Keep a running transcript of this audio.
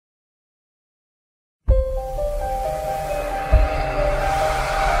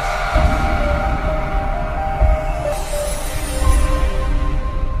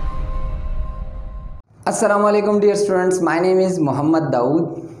अस्सलाम वालेकुम dear students, my name is Mohammad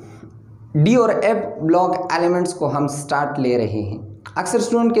Dawood. D और एफ ब्लॉक एलिमेंट्स को हम स्टार्ट ले रहे हैं। अक्सर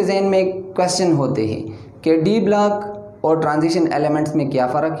स्टूडेंट के जहन में क्वेश्चन होते हैं कि डी ब्लॉक और ट्रांजिशन एलिमेंट्स में क्या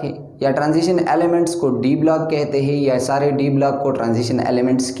फ़र्क है, या ट्रांजिशन एलिमेंट्स को डी ब्लॉक कहते हैं या सारे डी ब्लॉक को ट्रांजिशन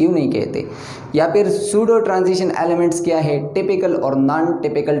एलिमेंट्स क्यों नहीं कहते, या फिर सूडो ट्रांजिशन एलिमेंट्स क्या है, टिपिकल और नॉन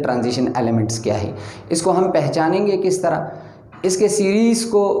टिपिकल ट्रांजिशन एलिमेंट्स क्या है। इसको हम पहचानेंगे किस तरह, इसके सीरीज़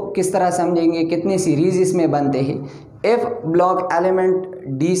को किस तरह समझेंगे, कितने सीरीज़ इसमें बनते हैं, एफ ब्लॉक एलिमेंट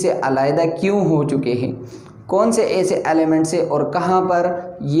डी से अलहदा क्यों हो चुके हैं, कौन से ऐसे एलिमेंट से और कहाँ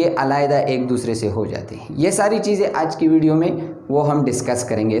पर ये अलहदा एक दूसरे से हो जाते हैं। ये सारी चीज़ें आज की वीडियो में वो हम डिस्कस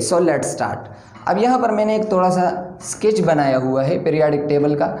करेंगे। So let's start. अब यहाँ पर मैंने एक थोड़ा सा स्केच बनाया हुआ है पीरियाडिक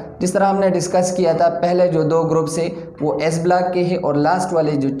टेबल का। जिस तरह हमने डिस्कस किया था, पहले जो 2 ग्रुप्स है वो एस ब्लॉक के हैं और लास्ट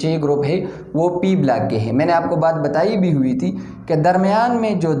वाले जो 6 ग्रुप है वो पी ब्लॉक के हैं। मैंने आपको बात बताई भी हुई थी कि दरमियान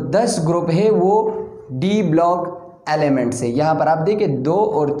में जो 10 ग्रुप है वो डी ब्लॉक एलिमेंट्स है। यहाँ पर आप देखिए 2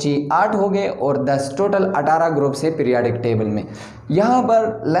 और 6 8 हो गए और 10 टोटल 18 ग्रुप्स है पीरियाडिक टेबल में। यहाँ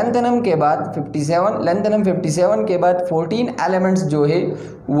पर लेंथेनम के बाद 57, लेंथेनम 57 के बाद 14 एलिमेंट्स जो है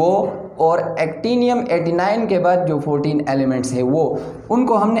वो, और एक्टिनियम 89 के बाद जो 14 एलिमेंट्स है वो,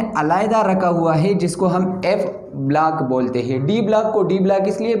 उनको हमने अलहदा रखा हुआ है जिसको हम एफ ब्लॉक बोलते हैं। डी ब्लॉक को डी ब्लॉक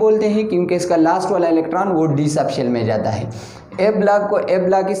इसलिए बोलते हैं क्योंकि इसका लास्ट वाला इलेक्ट्रॉन वो डी सब शेल में जाता है। एफ ब्लॉक को एफ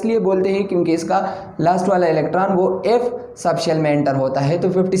ब्लॉक इसलिए बोलते हैं क्योंकि इसका लास्ट वाला इलेक्ट्रॉन वो एफ सब शेल में एंटर होता है। तो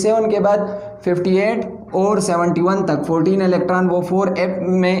 57 के बाद 58 और 71 तक 14 इलेक्ट्रॉन वो 4f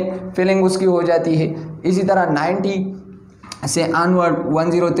में फिलिंग उसकी हो जाती है। इसी तरह 90 से ऑनवर्ड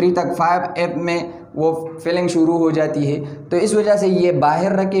 103 तक 5f में वो फिलिंग शुरू हो जाती है। तो इस वजह से ये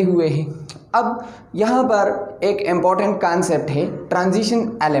बाहर रखे हुए हैं। अब यहाँ पर एक इम्पॉर्टेंट कॉन्सेप्ट है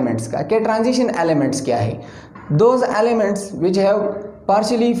ट्रांजिशन एलिमेंट्स का, कि ट्रांजिशन एलिमेंट्स क्या है। Those elements which have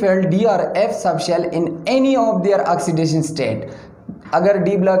partially failed D और एफ सब shell in any of their oxidation state. अगर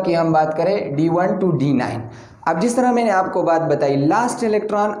डी ब्लॉक की हम बात करें D1 to D9। अब जिस तरह मैंने आपको बात बताई, लास्ट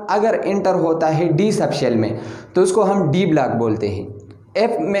इलेक्ट्रॉन अगर एंटर होता है डी सब शेल में तो उसको हम डी ब्लॉक बोलते हैं।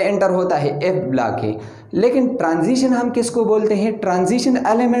 एफ में एंटर होता है एफ ब्लॉक है। लेकिन ट्रांजिशन हम किसको बोलते हैं? ट्रांजिशन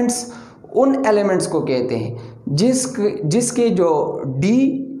एलिमेंट्स उन एलिमेंट्स को कहते हैं जिसके जो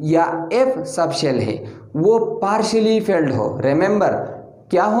डी या एफ सब शेल है वो पार्शियली फेल्ड हो। रिमेंबर,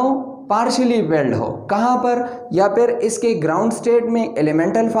 क्या हो? पार्शियली फेल्ड हो। कहाँ पर? या फिर इसके ग्राउंड स्टेट में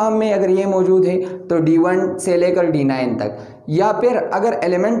एलिमेंटल फॉर्म में अगर ये मौजूद है तो D1 से लेकर D9 तक, या फिर अगर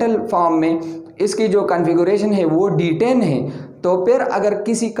एलिमेंटल फॉर्म में इसकी जो कॉन्फ़िगरेशन है वो D10 है, तो फिर अगर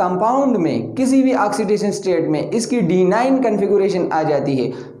किसी कंपाउंड में किसी भी ऑक्सीडेशन स्टेट में इसकी D9 कॉन्फ़िगरेशन आ जाती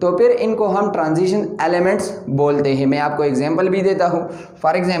है तो फिर इनको हम ट्रांजिशन एलिमेंट्स बोलते हैं। मैं आपको एग्जांपल भी देता हूँ।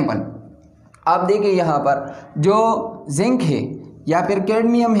 फॉर एग्जांपल आप देखिए यहाँ पर जो जिंक है या फिर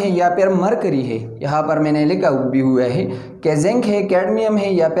कैडमियम है या फिर मरकरी है, यहाँ पर मैंने लिखा भी हुआ है कि जिंक है, कैडमियम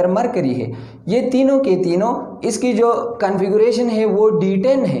है या फिर मरकरी है, ये तीनों के तीनों इसकी जो कॉन्फ़िगरेशन है वो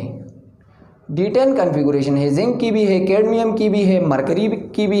D10 है। D10 कॉन्फ़िगरेशन है, जिंक की भी है, कैडमियम की भी है, मरकरी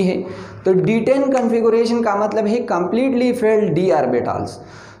की भी है। तो D10 कॉन्फ़िगरेशन का मतलब है कंप्लीटली फेल्ड डी ऑर्बिटल्स।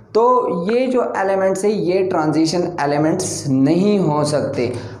 तो ये जो एलिमेंट्स है ये ट्रांजिशन एलिमेंट्स नहीं हो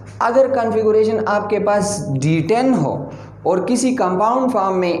सकते। अगर कॉन्फ़िगरेशन आपके पास D10 हो और किसी कंपाउंड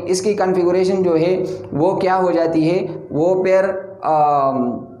फॉर्म में इसकी कॉन्फ़िगरेशन जो है वो क्या हो जाती है, वो फिर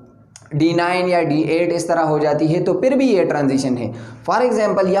D9 या D8 इस तरह हो जाती है, तो फिर भी ये ट्रांजिशन है। फॉर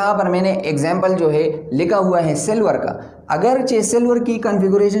एग्जांपल यहाँ पर मैंने एग्जांपल जो है लिखा हुआ है सिल्वर का। अगरचे सिल्वर की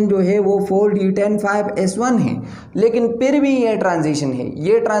कॉन्फ़िगरेशन जो है वो 4D10 5S1 है, लेकिन फिर भी ये ट्रांजिशन है।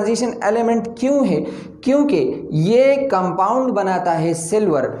 ये ट्रांजिशन एलिमेंट क्यों है? क्योंकि ये कंपाउंड बनाता है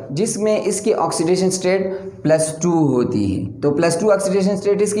सिल्वर जिसमें इसकी ऑक्सीडेशन स्टेट +2 होती है। तो +2 ऑक्सीडेशन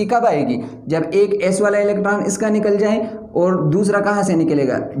स्टेट इसकी कब आएगी? जब एक S वाला इलेक्ट्रॉन इसका निकल जाए और दूसरा कहाँ से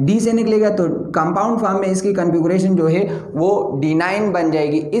निकलेगा? D से निकलेगा, तो कंपाउंड फॉर्म में इसकी कॉन्फ़िगरेशन जो है वो D9 बन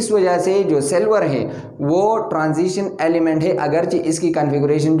जाएगी। इस वजह से जो सिल्वर है वो ट्रांजिशन एलिमेंट है, अगरचे इसकी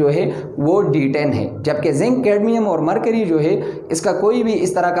कॉन्फ़िगरेशन जो है वो D10 है। जबकि जिंक, कैडमियम और मरकरी जो है इसका कोई भी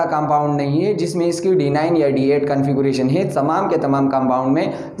इस तरह का कंपाउंड नहीं है जिसमें इसकी D9 या D8 कॉन्फ़िगरेशन है। तमाम के तमाम कंपाउंड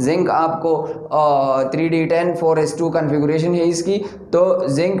में जिंक आपको 3D10 4S2 कॉन्फ़िगरेशन है इसकी, तो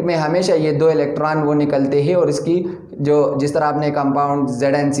जिंक में हमेशा ये 2 इलेक्ट्रॉन वो निकलते हैं और इसकी जो जिस तरह आपने कंपाउंड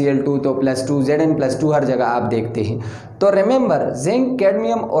ZnCl2 तो +2 Zn+2 हर जगह आप देखते हैं। तो रिमेंबर, जिंक,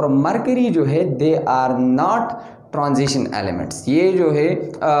 कैडमियम और मरकरी जो है they are not transition elements. ये जो है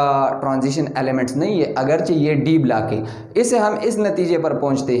ट्रांजिशन एलिमेंट्स नहीं है, अगरचे ये डी ब्लॉक है। इससे हम इस नतीजे पर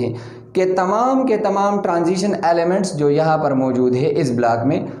पहुंचते हैं कि तमाम के तमाम ट्रांजिशन एलिमेंट्स जो यहाँ पर मौजूद है इस ब्लॉक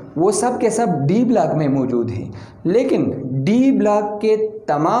में वो सब के सब डी ब्लॉक में मौजूद हैं, लेकिन डी ब्लॉक के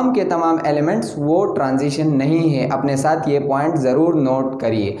तमाम एलिमेंट्स वो ट्रांजिशन नहीं है। अपने साथ ये पॉइंट ज़रूर नोट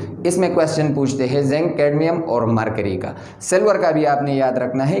करिए। इसमें क्वेश्चन पूछते हैं जिंक, कैडमियम और मरकरी का। सिल्वर का भी आपने याद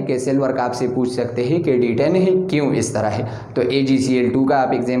रखना है कि सिल्वर का आपसे पूछ सकते हैं कि D10 है, क्यों इस तरह है, तो AgCl2 का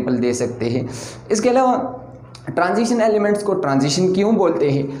आप एग्जाम्पल दे सकते हैं। इसके अलावा ट्रांजिशन एलिमेंट्स को ट्रांजिशन क्यों बोलते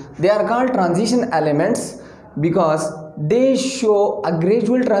हैं? They are called transition elements because they show a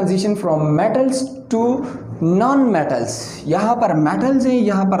gradual transition from metals to non metals। यहाँ पर metals है,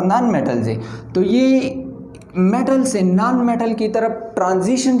 यहाँ पर non metals है, तो ये मेटल से नॉन मेटल की तरफ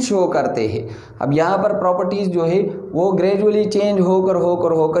ट्रांजिशन शो करते हैं। अब यहाँ पर प्रॉपर्टीज़ जो है वो ग्रेजुअली चेंज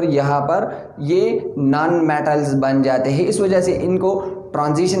होकर यहाँ पर ये नॉन मेटल्स बन जाते हैं। इस वजह से इनको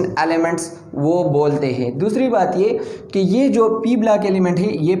ट्रांजिशन एलिमेंट्स वो बोलते हैं। दूसरी बात ये कि ये जो पी ब्लॉक एलिमेंट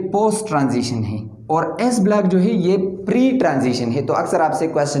है ये पोस्ट ट्रांजिशन है और एस ब्लॉक जो है ये प्री ट्रांजिशन है। तो अक्सर आपसे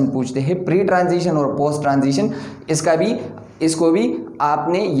क्वेश्चन पूछते हैं प्री ट्रांजिशन और पोस्ट ट्रांजिशन, इसको भी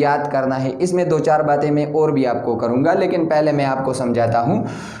आपने याद करना है। इसमें 2-4 बातें मैं और भी आपको करूंगा, लेकिन पहले मैं आपको समझाता हूं।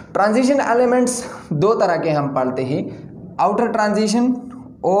 ट्रांजिशन एलिमेंट्स 2 तरह के हम पढ़ते हैं, आउटर ट्रांजिशन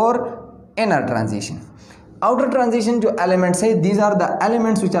और इनर ट्रांजिशन। आउटर ट्रांजिशन जो एलिमेंट्स है, these are the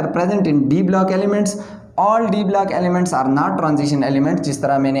elements which are present in D block elements. All D block elements are not transition elements, जिस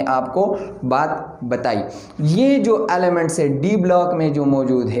तरह मैंने आपको बात बताई। ये जो एलिमेंट्स है डी ब्लॉक में जो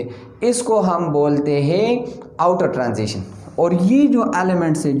मौजूद है इसको हम बोलते हैं आउटर ट्रांजिशन, और ये जो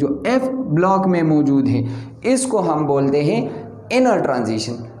एलिमेंट्स है जो एफ ब्लॉक में मौजूद है इसको हम बोलते हैं इनर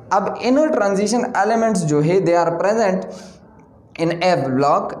ट्रांजिशन। अब इनर ट्रांजिशन एलिमेंट्स जो है they are present in F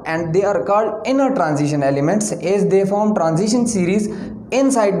block and they are called inner transition elements as they form transition series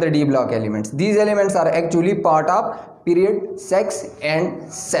inside the D block elements. These elements are actually part of period 6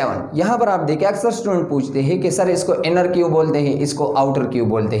 and 7। यहाँ पर आप देखिए अक्सर student पूछते हैं कि sir इसको inner क्यों बोलते हैं, इसको आउटर क्यों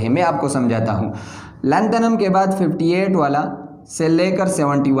बोलते हैं। मैं आपको समझाता हूँ। लैंथेनम के बाद 58 वाला से लेकर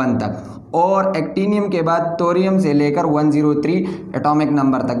 71 तक और एक्टिनियम के बाद थोरियम से लेकर 103 एटॉमिक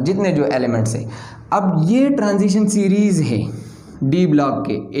नंबर तक जितने जो एलिमेंट्स हैं, अब ये ट्रांजिशन सीरीज है डी ब्लॉक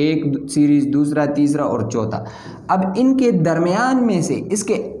के, एक सीरीज, दूसरा, तीसरा और चौथा। अब इनके दरमियान में से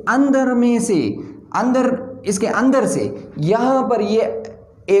इसके अंदर से यहाँ पर ये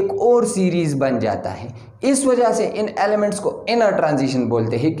एक और सीरीज बन जाता है। इस वजह से इन एलिमेंट्स को इनर ट्रांजिशन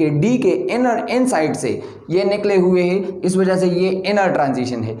बोलते हैं कि डी के इन साइड से ये निकले हुए हैं, इस वजह से ये इनर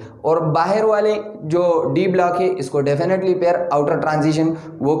ट्रांजिशन है। और बाहर वाले जो डी ब्लॉक है इसको डेफिनेटली पेयर आउटर ट्रांजिशन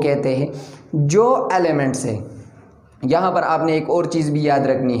वो कहते हैं। जो एलिमेंट्स है यहाँ पर आपने एक और चीज़ भी याद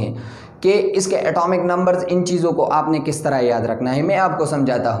रखनी है कि इसके एटॉमिक नंबर्स, इन चीज़ों को आपने किस तरह याद रखना है मैं आपको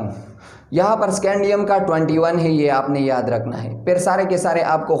समझाता हूँ। यहाँ पर स्कैंडियम का 21 है, ये आपने याद रखना है। फिर सारे के सारे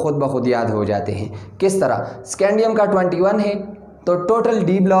आपको खुद ब खुद याद हो जाते हैं। किस तरह? स्कैंडियम का 21 है तो टोटल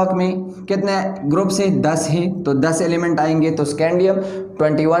डी ब्लॉक में कितने ग्रुप से 10 हैं, तो 10 एलिमेंट आएंगे। तो स्कैंडियम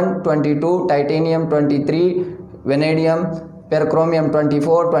 21, 22, टाइटेनियम 23, वेनेडियम, फिर क्रोमियम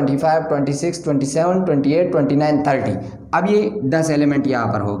 24, 25, 26, 27, 28, 29, 30। अब ये 10 एलिमेंट यहाँ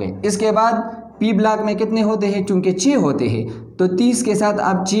पर हो गए। इसके बाद पी ब्लॉक में कितने होते हैं? चूंकि 6 होते हैं तो 30 के साथ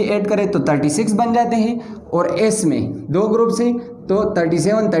आप 6 ऐड करें तो 36 बन जाते हैं। और एस में 2 ग्रुप से तो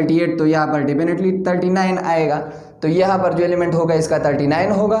 37, 38, तो यहाँ पर डेफिनेटली 39 आएगा। तो यहाँ पर जो एलिमेंट होगा इसका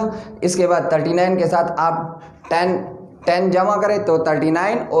 39 होगा। इसके बाद 39 के साथ आप 10 जमा करें तो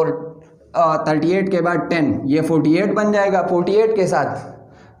 39 और 38 के बाद 10, ये 48 बन जाएगा। 48 के साथ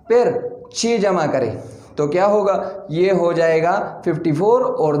फिर 6 जमा करें तो क्या होगा? ये हो जाएगा 54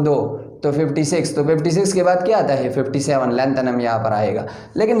 और 2 तो 56। तो 56 के बाद क्या आता है? 57। लैंथेनम यहाँ पर आएगा।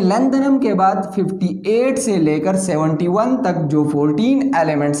 लेकिन लैंथेनम के बाद 58 से लेकर 71 तक जो 14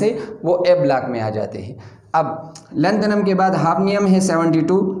 एलिमेंट्स है वो ए ब्लॉक में आ जाते हैं। अब लैंथेनम के बाद हाफनियम है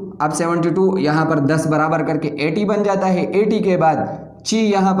 72। अब 72 यहाँ पर 10 बराबर करके 80 बन जाता है। 80 के बाद ची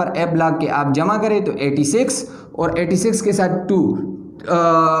यहाँ पर ए ब्लॉक के आप जमा करें तो 86 और 86 के साथ 2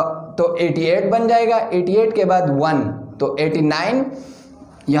 तो 88 बन जाएगा। 88 के बाद 1 तो 89,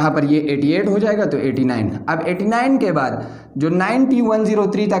 यहाँ पर ये 88 हो जाएगा तो 89। अब 89 के बाद जो 90,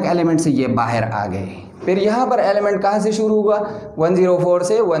 103 तक एलिमेंट से ये बाहर आ गए। फिर यहाँ पर एलिमेंट कहाँ से शुरू हुआ? 104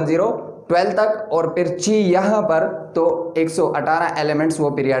 से 112 तक और फिर ची यहाँ पर तो 118 एलिमेंट्स वो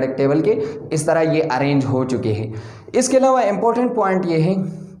पीरियोडिक टेबल के इस तरह ये अरेंज हो चुके हैं। इसके अलावा इम्पोर्टेंट पॉइंट ये है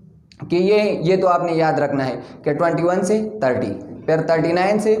कि ये तो आपने याद रखना है कि 21 से 30, फिर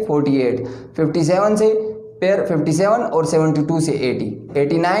 39 से 48, 57 से फिर 57 और 72 से 80,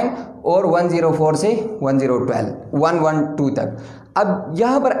 89 और 104 से 112 तक। अब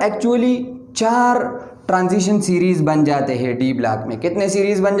यहाँ पर एक्चुअली 4 ट्रांजिशन सीरीज बन जाते हैं डी ब्लॉक में। कितने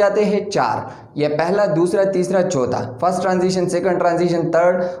सीरीज बन जाते हैं? 4। ये पहला, दूसरा, तीसरा, चौथा, first transition, second transition,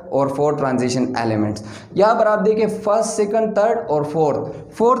 third और फोर्थ ट्रांजिशन एलिमेंट्स। यहाँ पर आप देखिए फर्स्ट, सेकंड, थर्ड और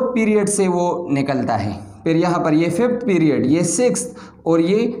फोर्थ पीरियड से वो निकलता है। फिर यहाँ पर ये फिफ्थ पीरियड, ये सिक्स्थ और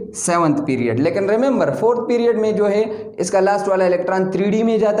ये सेवन्थ पीरियड। लेकिन रिमेंबर फोर्थ पीरियड में जो है इसका लास्ट वाला इलेक्ट्रॉन 3D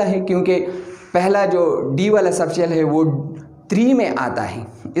में जाता है, क्योंकि पहला जो डी वाला सबशेल है वो 3 में आता है।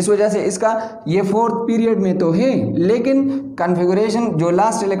 इस वजह से इसका ये फोर्थ पीरियड में तो है, लेकिन कॉन्फ़िगरेशन जो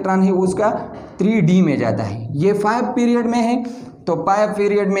लास्ट इलेक्ट्रॉन है उसका 3D में जाता है। ये 5 पीरियड में है तो 5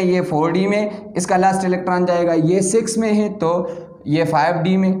 पीरियड में ये 4D में इसका लास्ट इलेक्ट्रॉन जाएगा। ये 6 में है तो ये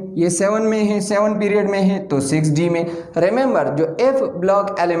 5D में, ये 7 में है, 7 पीरियड में है तो 6D में। रिमेंबर जो F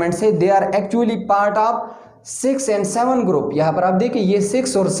ब्लॉक एलिमेंट्स है they are actually part of 6 and 7 group. यहाँ पर आप देखिए ये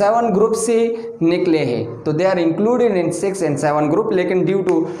 6 और 7 ग्रुप से निकले हैं, तो they are included in 6 and 7 group, लेकिन due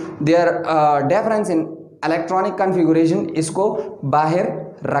to their difference in electronic configuration इसको बाहर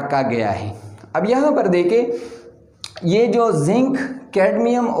रखा गया है। अब यहाँ पर देखिए ये जो जिंक,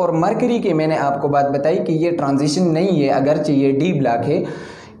 कैडमियम और मरकरी की मैंने आपको बात बताई कि ये ट्रांजिशन नहीं है, अगरचे ये डी ब्लॉक है,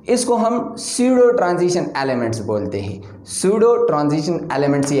 इसको हम स्यूडो ट्रांजिशन एलिमेंट्स बोलते हैं। स्यूडो ट्रांजिशन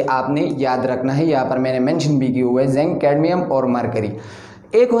एलिमेंट्स ये आपने याद रखना है, यहाँ पर मैंने मेंशन भी किया हुआ है, जिंक, कैडमियम और मरकरी।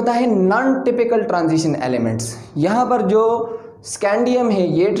 एक होता है नॉन टिपिकल ट्रांजिशन एलिमेंट्स। यहाँ पर जो स्कैंडियम है,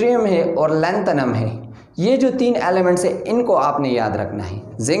 येट्रियम है और लैंथनम है, ये जो 3 एलिमेंट्स है इनको आपने याद रखना है।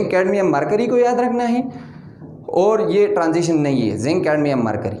 जिंक, कैडमियम, मरकरी को याद रखना है, और ये ट्रांजिशन नहीं है, जिंक, कैडमियम,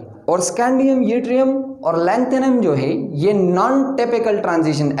 मरकरी। और स्कैंडियम, येट्रियम और लैंथनम जो है ये नॉन टिपिकल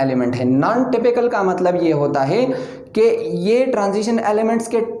ट्रांजिशन एलिमेंट है। नॉन टिपिकल का मतलब ये होता है कि ये ट्रांजिशन एलिमेंट्स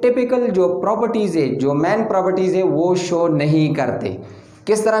के टिपिकल जो प्रॉपर्टीज़ है, जो मेन प्रॉपर्टीज़ है वो शो नहीं करते।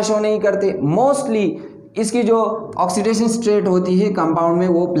 किस तरह शो नहीं करते? मोस्टली इसकी जो ऑक्सीडेशन स्टेट होती है कंपाउंड में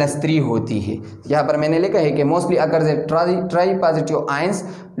वो +3 होती है। यहाँ पर मैंने लिखा है कि mostly occurs at try positive ions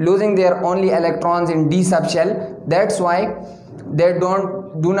losing their only electrons in D subshell, that's why they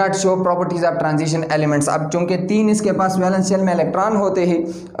do not show properties of transition elements. अब चूंकि 3 इसके पास वैलेंस शेल में इलेक्ट्रॉन होते हैं,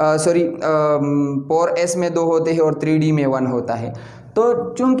 पोर एस में 2 होते हैं और 3D में 1 होता है,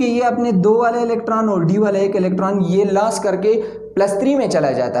 तो चूंकि ये अपने 2 वाले इलेक्ट्रॉन और डी वाला 1 इलेक्ट्रॉन ये लॉस करके +3 में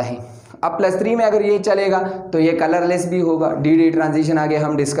चला जाता है। अब +3 में अगर ये चलेगा तो ये कलरलेस भी होगा। डी ट्रांजिशन आगे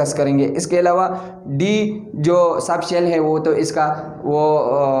हम डिस्कस करेंगे। इसके अलावा डी जो सब शेल है वो तो इसका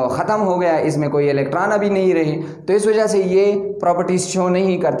वो ख़त्म हो गया, इसमें कोई इलेक्ट्रॉन अभी नहीं रहे, तो इस वजह से ये प्रॉपर्टीज शो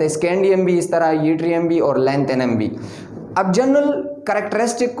नहीं करते। स्कैंडियम भी इस तरह, यूट्रियम भी और लैंथनम भी। अब जनरल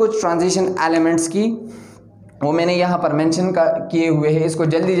कैरेक्टरिस्टिक कुछ ट्रांजिशन एलिमेंट्स की वो मैंने यहाँ पर मेंशन किए हुए हैं, इसको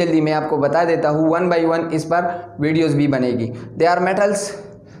जल्दी जल्दी मैं आपको बता देता हूँ। 1 by 1 इस पर वीडियोज़ भी बनेगी। दे आर मेटल्स,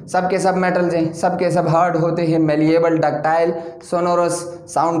 सबके सब मेटल्स हैं, सबके सब हार्ड होते हैं, malleable, ductile, sonorous,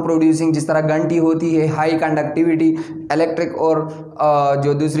 sound producing, जिस तरह घंटी होती है, हाई कंडक्टिविटी, इलेक्ट्रिक और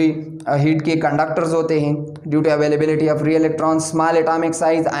जो दूसरी हीट के कंडक्टर्स होते हैं, due to availability of free electron, small atomic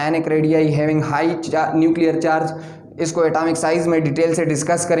size, ionic radii having high nuclear charge, इसको एटॉमिक साइज में डिटेल से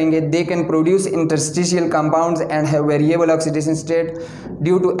डिस्कस करेंगे। They can produce interstitial compounds and have variable oxidation state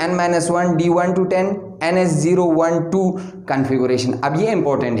due to n-1 D1 to 10 NS012 configuration. अब ये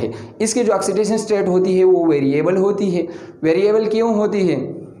important है, इसकी जो oxidation state होती है वो वेरिएबल होती है। वेरिएबल क्यों होती है?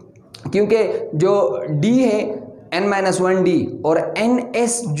 क्योंकि जो D है n-1 D और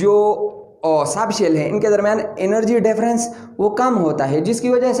NS जो और सब शेल है, इनके दरमियान एनर्जी डिफरेंस वो कम होता है, जिसकी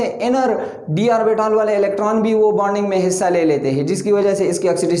वजह से इनर डी ऑर्बिटल वाले इलेक्ट्रॉन भी वो बॉन्डिंग में हिस्सा ले लेते हैं, जिसकी वजह से इसकी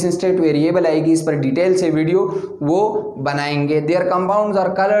ऑक्सीडेशन स्टेट वेरिएबल आएगी। इस पर डिटेल से वीडियो वो बनाएंगे। There compounds are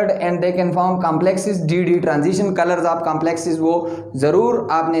coloured and they can form complexes. D transition colours of complexes वो ज़रूर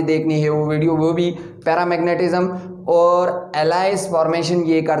आपने देखनी है वो वीडियो, वो भी पैरामैग्नेटिज्म और एलाइस फॉर्मेशन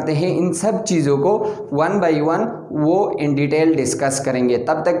ये करते हैं। इन सब चीज़ों को 1 by 1 वो इन डिटेल डिस्कस करेंगे।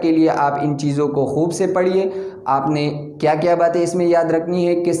 तब तक के लिए आप इन चीज़ों को खूब से पढ़िए। आपने क्या क्या बातें इसमें याद रखनी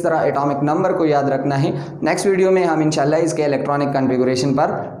है, किस तरह एटॉमिक नंबर को याद रखना है, नेक्स्ट वीडियो में हम इंशाल्लाह इसके इलेक्ट्रॉनिक कॉन्फ़िगरेशन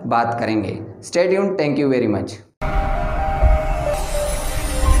पर बात करेंगे। Stay tuned, thank you very much.